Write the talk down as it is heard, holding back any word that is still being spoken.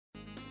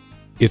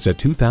It's a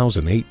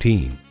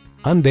 2018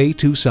 Hyundai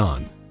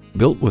Tucson,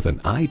 built with an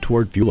eye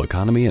toward fuel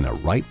economy and a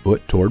right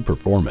foot toward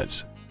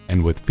performance.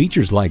 And with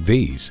features like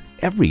these,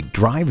 every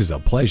drive is a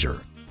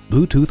pleasure.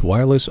 Bluetooth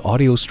wireless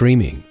audio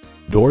streaming,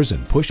 doors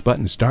and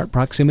push-button start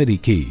proximity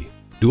key,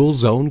 dual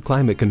zone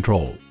climate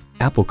control,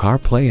 Apple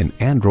CarPlay and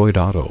Android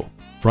Auto,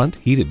 front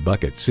heated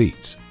bucket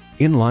seats,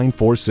 inline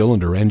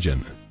 4-cylinder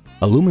engine,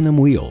 aluminum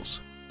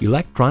wheels,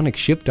 electronic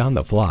shift on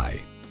the fly,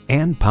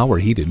 and power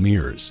heated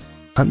mirrors.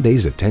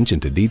 Hyundai's attention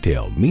to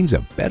detail means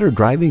a better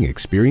driving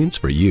experience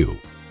for you.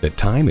 The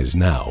time is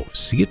now.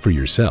 See it for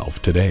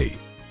yourself today.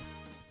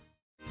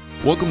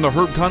 Welcome to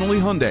Herb Connolly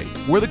Hyundai,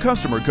 where the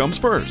customer comes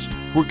first.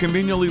 We're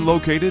conveniently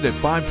located at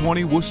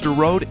 520 Worcester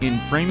Road in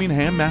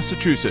Framingham,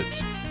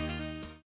 Massachusetts.